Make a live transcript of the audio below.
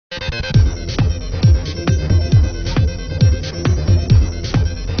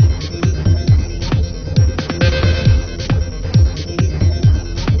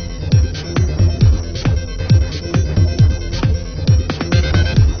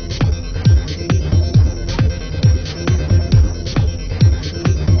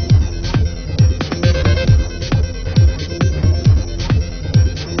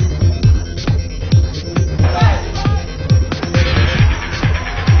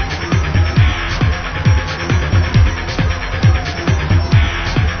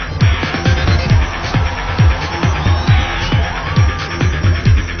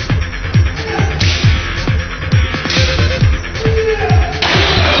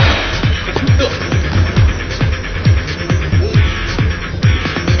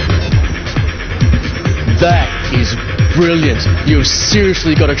brilliant. You've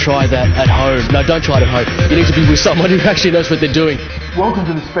seriously got to try that at home. No, don't try it at home. You need to be with someone who actually knows what they're doing. Welcome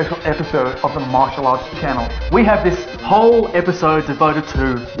to this special episode of the Martial Arts channel. We have this whole episode devoted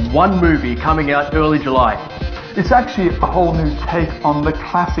to one movie coming out early July. It's actually a whole new take on the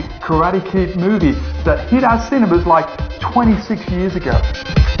classic Karate Kid movie that hit our cinemas like 26 years ago.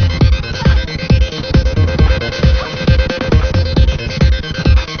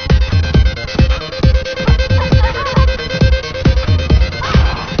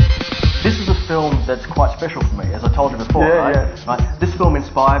 This is a film that's quite special for me, as I told you before, right? This film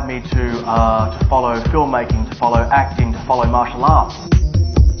inspired me to follow filmmaking, to follow acting, to follow martial arts.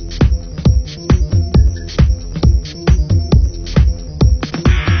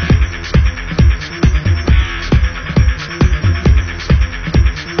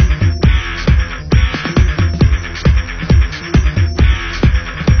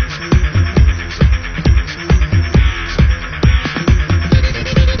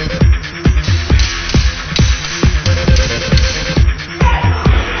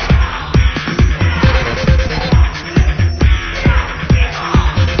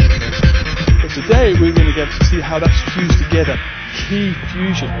 Today we're going to get to see how that's fused together. Key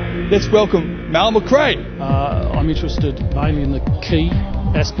fusion. Let's welcome Mal McRae. I'm interested mainly in the key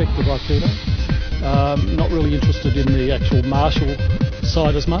aspect of Aikido. Not really interested in the actual martial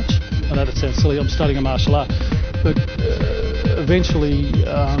side as much. I know that sounds silly, I'm studying a martial art, but eventually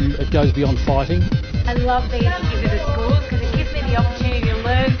it goes beyond fighting. I love being able to visit schools because it gives me the opportunity to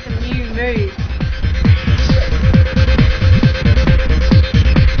learn some new moves.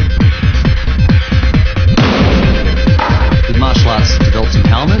 Martial arts develops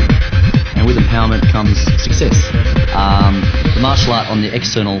empowerment, and with empowerment comes success. The martial art on the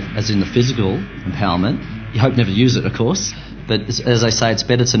external, as in the physical empowerment, you hope never to use it, of course, but as I say, it's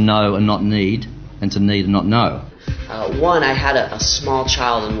better to know and not need than to need and not know. One, I had a small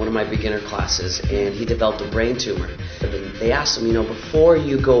child in one of my beginner classes, and he developed a brain tumor. And they asked him, before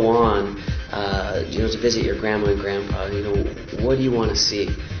you go on, to visit your grandma and grandpa, what do you want to see?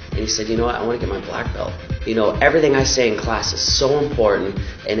 And he said, I want to get my black belt. Everything I say in class is so important,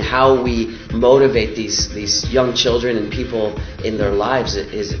 and how we motivate these young children and people in their lives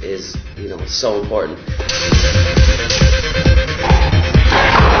is so important.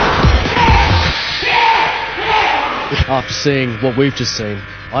 After seeing what we've just seen,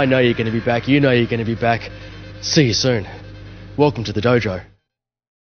 I know you're going to be back. You know you're going to be back. See you soon. Welcome to the dojo.